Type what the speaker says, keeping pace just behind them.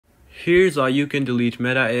Here's how you can delete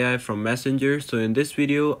Meta AI from Messenger. So in this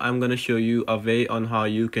video, I'm going to show you a way on how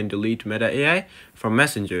you can delete Meta AI from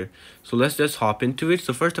Messenger. So let's just hop into it.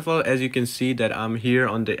 So first of all, as you can see that I'm here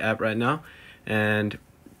on the app right now and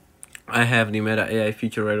I have the Meta AI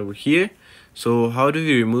feature right over here. So how do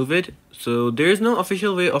we remove it? So there is no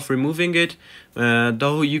official way of removing it,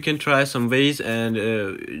 though you can try some ways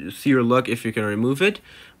and see your luck if you can remove it.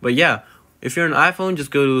 But yeah, if you're on iPhone, just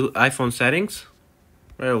go to iPhone settings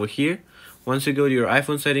right over here. Once you go to your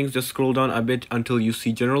iPhone settings, just scroll down a bit until you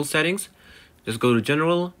see general settings. Just go to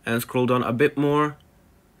general and scroll down a bit more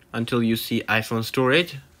until you see iPhone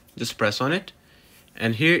storage. Just press on it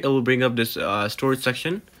and here it will bring up this storage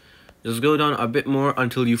section. Just go down a bit more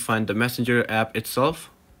until you find the Messenger app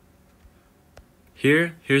itself.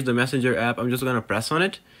 Here's the Messenger app. I'm just gonna press on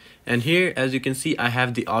it, and here, as you can see, I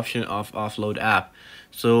have the option of offload app.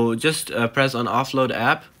 So just press on offload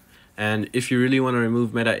app, and if you really want to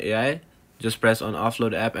remove Meta AI, just press on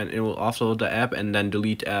offload app and it will offload the app and then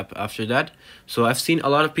delete app after that. So I've seen a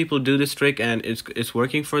lot of people do this trick and it's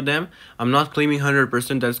working for them. I'm not claiming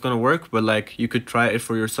 100% that it's gonna work, but like you could try it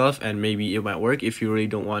for yourself and maybe it might work if you really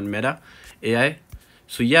don't want Meta AI.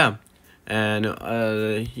 So yeah, and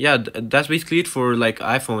yeah, that's basically it for like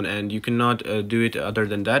iPhone, and you cannot do it other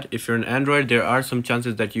than that. If you're an Android, there are some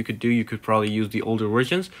chances that you could probably use the older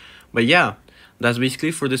versions. But yeah, that's basically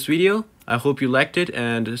for this video. I hope you liked it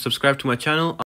and subscribe to my channel.